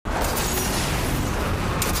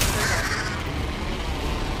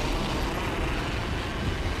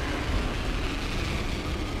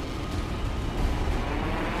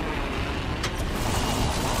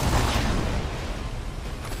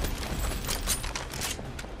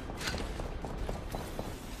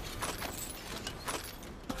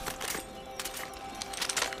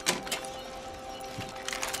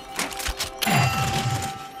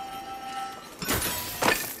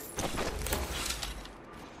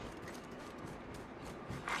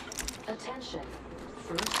Attention.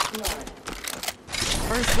 First blood.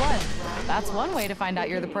 First blood. That's one way to find out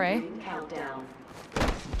you're the prey. Countdown.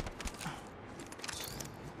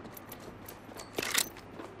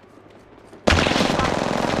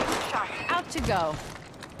 Out to go.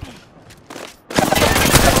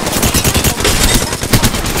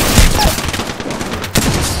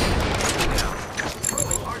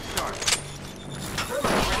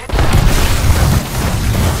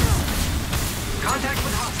 Contact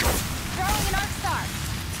with hostile. Throwing an arc star.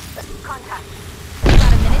 Contact. We've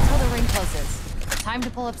got a minute till the ring closes. Time to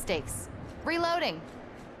pull up stakes. Reloading.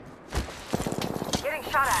 Getting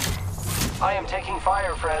shot at. I am taking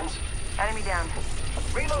fire, friends. Enemy down.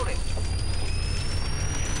 Reloading.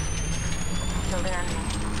 Killed an enemy.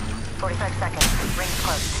 45 seconds. Ring's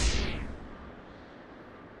close.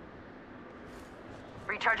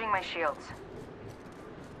 Recharging my shields.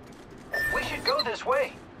 We should go this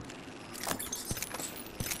way.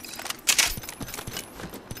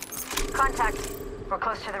 Contact. We're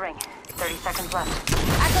close to the ring. 30 seconds left.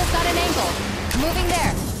 Echo's got an angle. Moving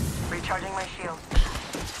there. Recharging my shield.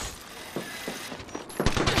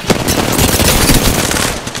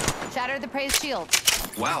 Shattered the prey's shield.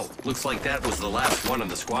 Wow, looks like that was the last one in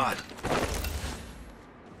the squad.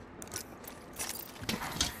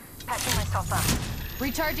 Patching myself up.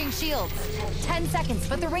 Recharging shields. 10 seconds,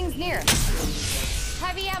 but the ring's near.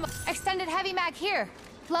 Heavy ammo. Extended heavy mag here.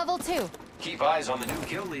 Level 2. Keep eyes on the new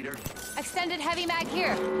kill leader. Extended heavy mag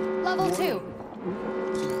here. Level 2.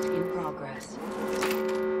 In progress.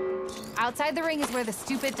 Outside the ring is where the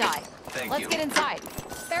stupid die. Thank Let's you. get inside.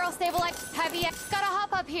 Barrel stabilize. Heavy. Gotta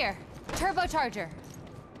hop up here. Turbocharger.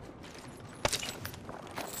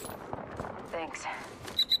 Thanks.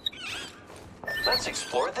 Let's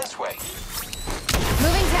explore this way.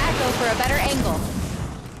 Moving to Echo for a better angle.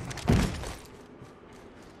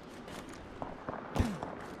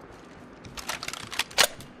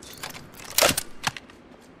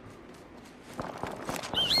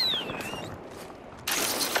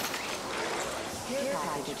 Care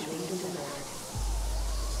package being delivered.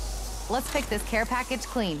 Let's pick this care package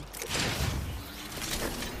clean.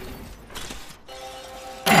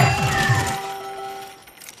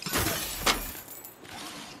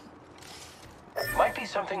 Might be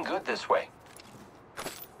something good this way.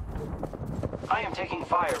 I am taking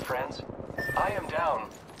fire, friends. I am down.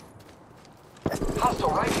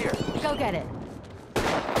 Hostile right here. Go get it.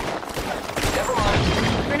 Never mind.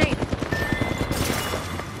 Grenade.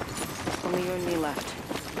 Only you and me left.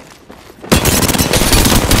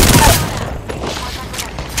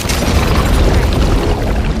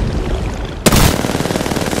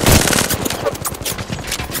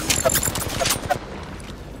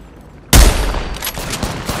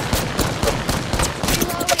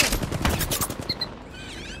 Reloading.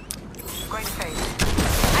 Going to phase.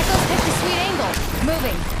 Echo's picked a sweet angle.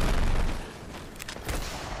 Moving.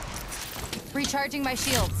 Recharging my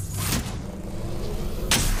shields.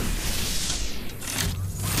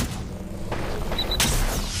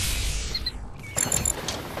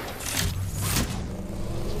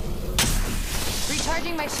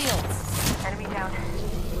 Recharging my shields. Enemy down.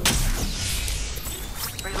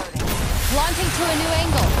 Reloading. Launching to a new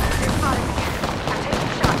angle. They're spotting me. I'm taking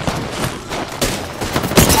shots.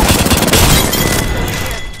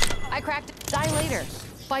 I cracked it. Die later.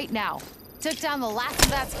 Fight now. Took down the last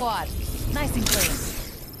of that squad. Nice and clean.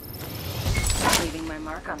 Leaving my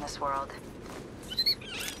mark on this world.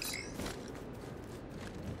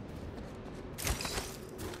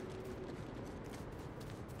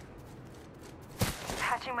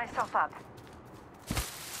 Patching myself up.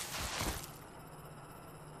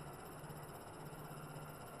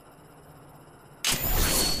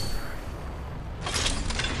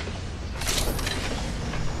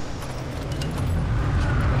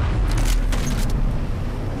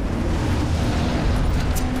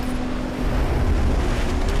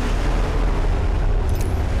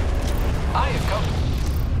 I am coming.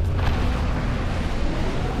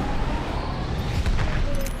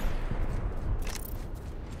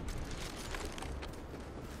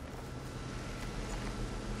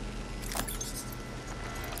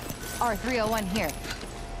 R301 here.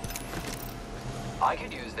 I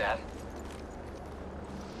could use that.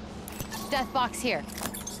 Death box here.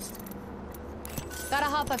 Gotta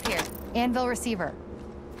hop up here. Anvil receiver.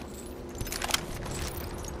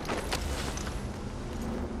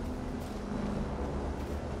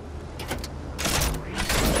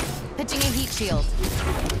 Pitching a heat shield.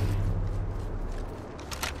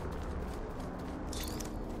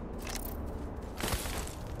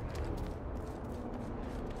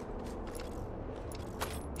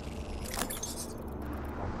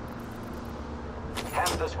 Have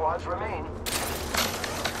The squads remain.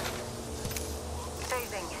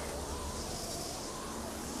 Phasing.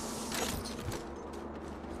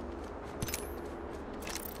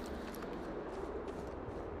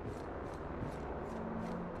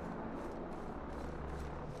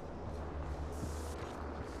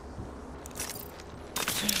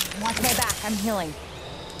 Watch my back. I'm healing.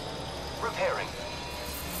 Repairing.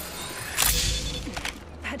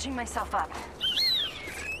 Patching myself up.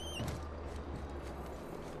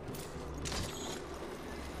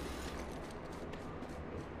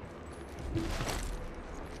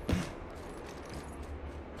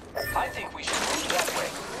 I think we should move that way.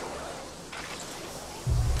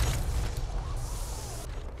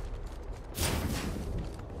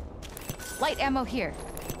 Light ammo here.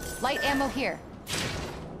 Light ammo here.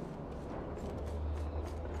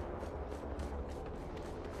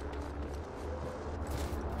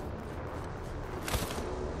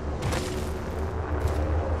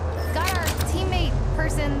 Got our teammate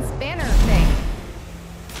person's banner thing.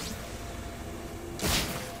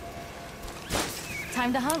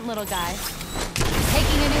 Time to hunt, little guy.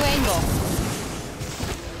 Taking a new angle.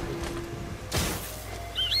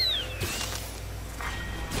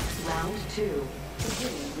 Round 2.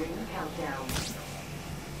 Beginning ring countdown.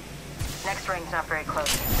 Next ring's not very close.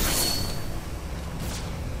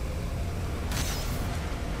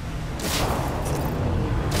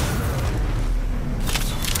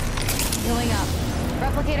 Healing up.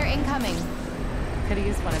 Replicator incoming. Could've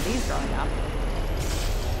used one of these growing up.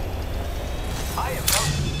 I am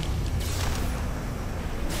coming.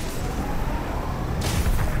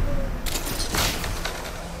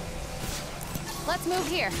 Let's move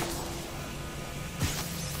here.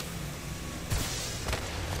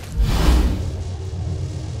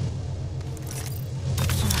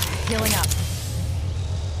 Healing up.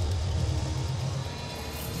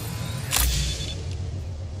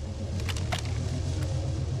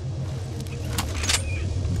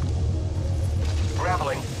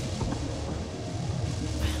 Grappling.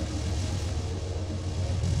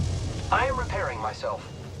 I am repairing myself.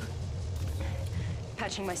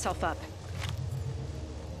 Patching myself up.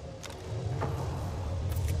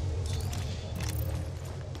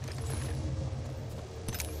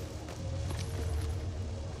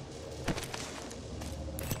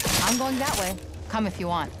 I'm going that way. Come if you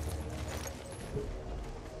want.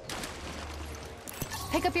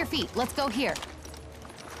 Pick up your feet. Let's go here.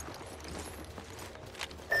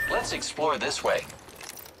 Let's explore this way.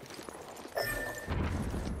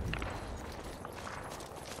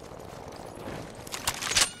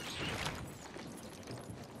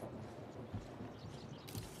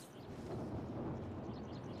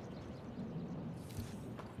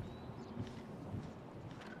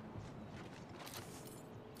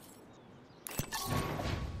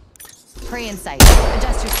 Prey in sight.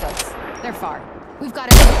 Adjust your scopes. They're far. We've got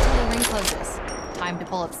to wait till the ring closes. Time to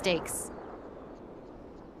pull up stakes.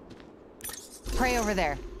 Prey over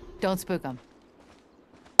there. Don't spook them.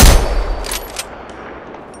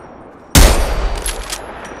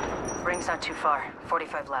 Ring's not too far.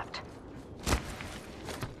 45 left.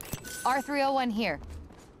 R301 here.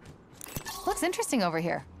 Looks interesting over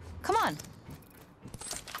here. Come on.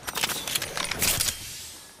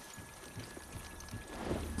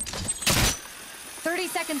 "30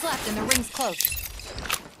 seconds left and the ring's close."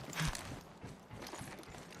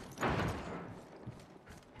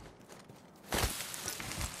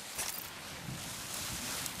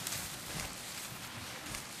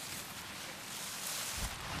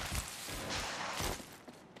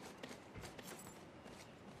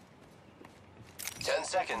 Ten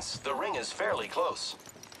seconds. The ring is fairly close.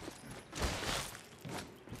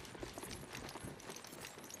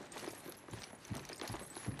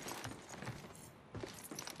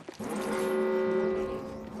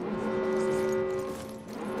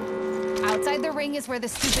 Outside the ring is where the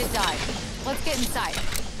stupid died. Let's get inside.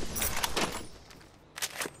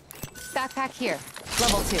 Backpack here.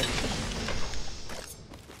 Level 2.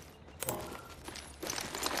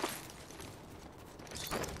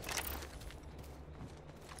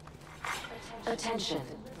 Attention.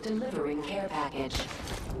 Delivering care package.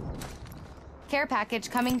 Care package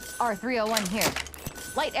coming. R301 here.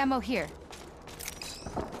 Light ammo here.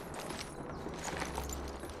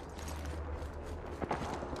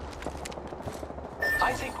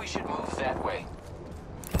 I think we should move that way.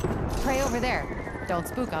 Prey over there. Don't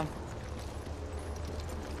spook them.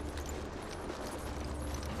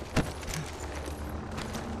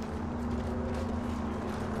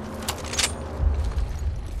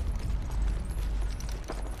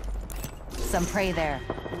 Some prey there.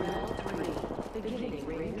 Round 3. Beginning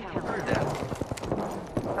ring countdown. Heard that.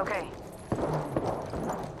 Okay.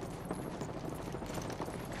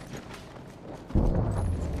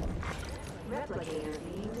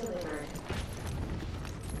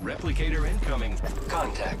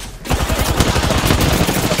 Contact.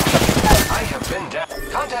 I have been down.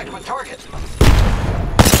 Contact with target.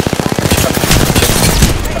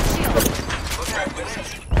 Shield. Look out, grenade.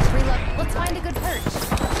 Reload. Let's find a good perch.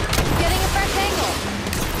 Getting a fresh angle.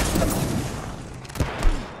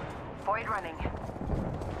 Void running.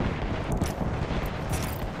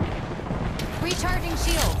 Recharging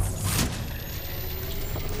shields.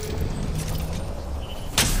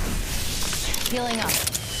 Healing up.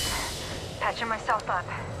 Patching myself up.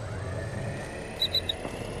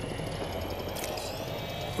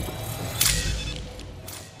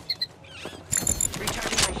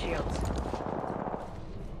 Recharging my shields.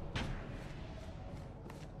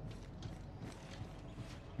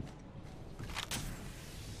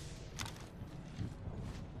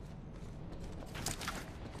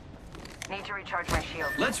 Need to recharge my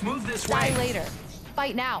shield. Let's move this Die way. later.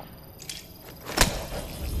 Fight now.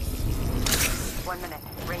 1 minute.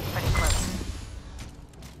 Ring's pretty close.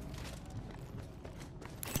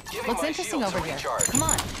 Giving Looks my interesting shields over a here. recharge. Come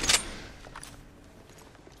on.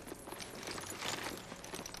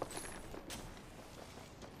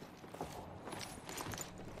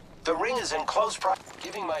 The ring is in close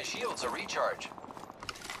giving my shields a recharge.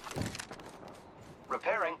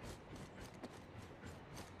 Repairing.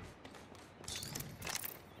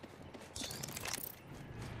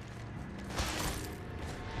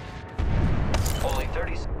 Only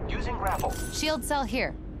 30. Using grapple. Shield cell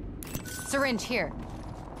here. Syringe here.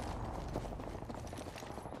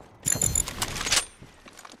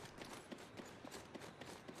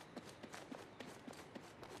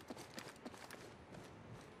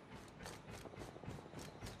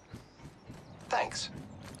 Thanks.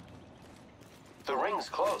 The ring's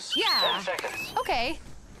close. Yeah. 10 seconds. Okay.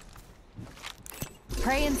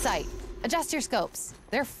 Prey in sight. Adjust your scopes.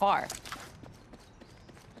 They're far.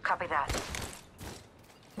 Copy that.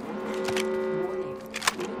 Warning.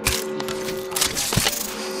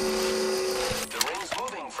 The ring's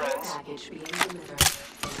moving, friends. Package being delivered.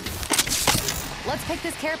 Let's pick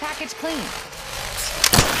this care package clean.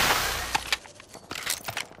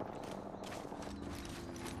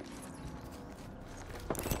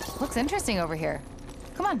 Looks interesting over here.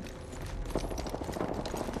 Come on.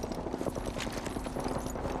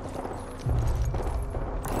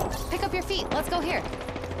 Pick up your feet. Let's go here.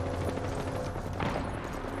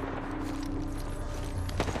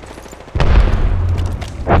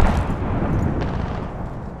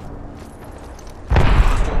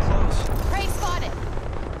 Hostile close. Prey spotted.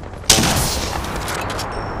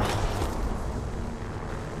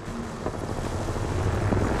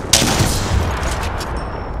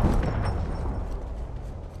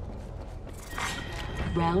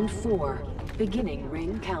 Round 4. Beginning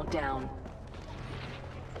ring countdown.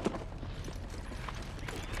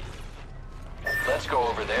 Let's go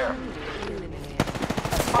over there. Eliminated.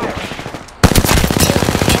 Fire.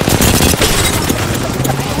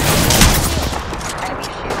 Enemy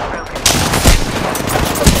shield broken.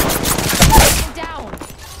 Down.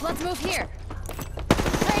 Let's move here.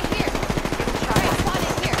 Prey here. Prey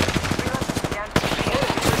spotted here. Down.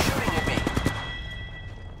 Enemies are shooting at me.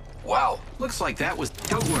 Wow, looks like that was...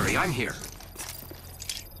 Don't worry, I'm here.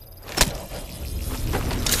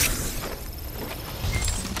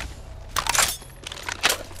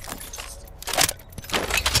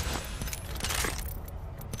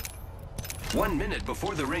 One minute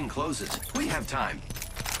before the ring closes. We have time.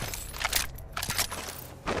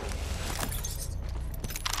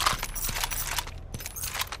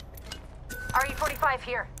 RE-45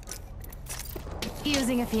 here.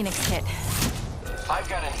 Using a Phoenix kit. I've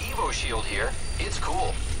got an Evo shield here. It's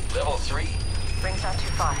cool. Level 3. Ring's not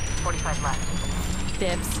too far. 45 left.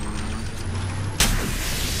 Dibs.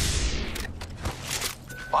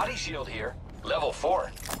 Body shield here. Level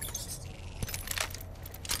 4.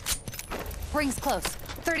 Ring's close.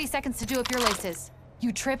 30 seconds to do up your laces.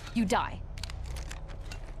 You trip, you die.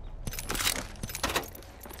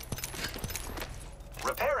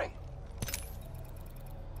 Repairing.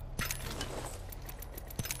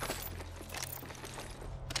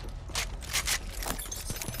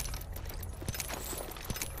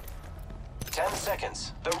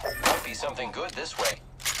 Seconds. There might be something good this way.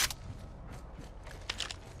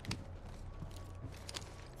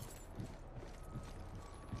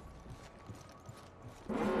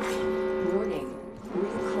 Warning.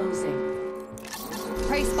 Ring closing.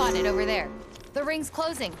 Prey spotted over there. The ring's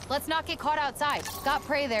closing. Let's not get caught outside. Got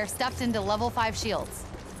prey there stuffed into level 5 shields.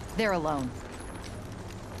 They're alone.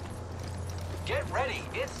 Get ready.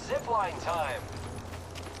 It's zipline time.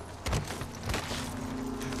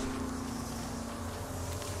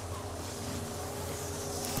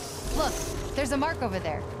 Look, there's a mark over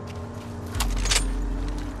there.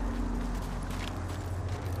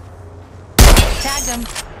 Tagged him.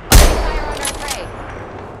 Fire on our prey.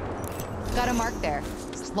 Got a mark there.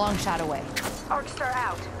 Long shot away. Arcstar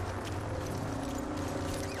out.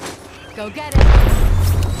 Go get it.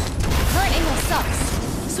 Current angle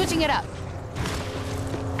sucks. Switching it up.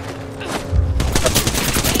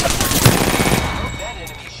 That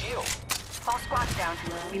enemy shield. All squads down.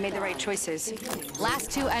 We made the right choices. Last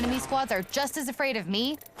two enemy squads are just as afraid of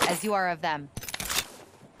me as you are of them.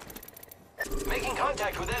 Making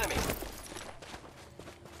contact with enemy.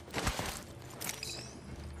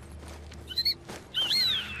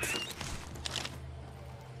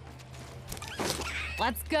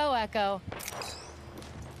 Let's go, Echo.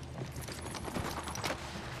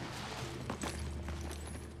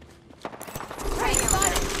 Right,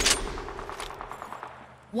 spotted.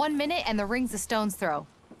 1 minute and the ring's a stone's throw.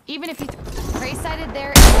 Even if you Prey sighted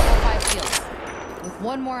there in level 5 shields. With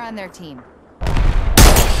one more on their team.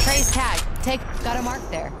 Prey's tagged. Got a mark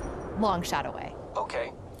there. Long shot away.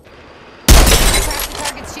 Okay. Crack the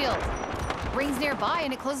target's shield. Ring's nearby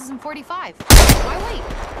and it closes in 45. Why wait?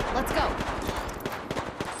 Let's go.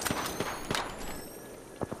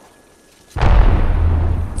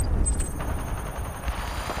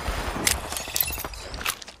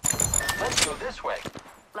 Let's go this way.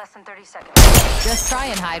 Less than 30 seconds. Just try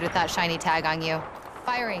and hide with that shiny tag on you.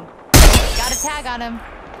 Firing. Got a tag on him.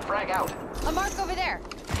 Frag out. A mark over there.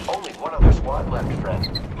 Only one other squad left,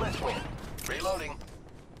 friend. Let's win. Reloading.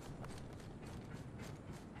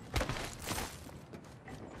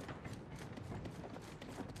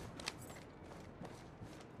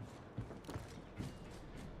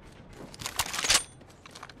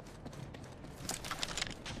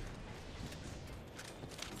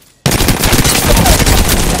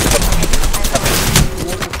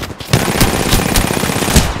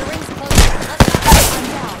 The ring's closing. Let's go. I'm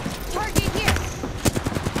down. Target here.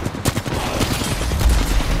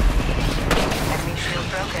 Enemy shield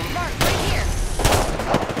broken. Mark, right here.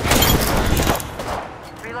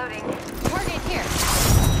 Reloading. Target here.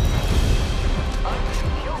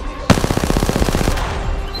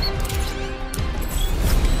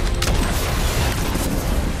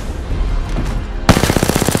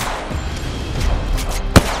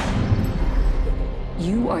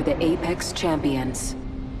 You are the Apex Champions.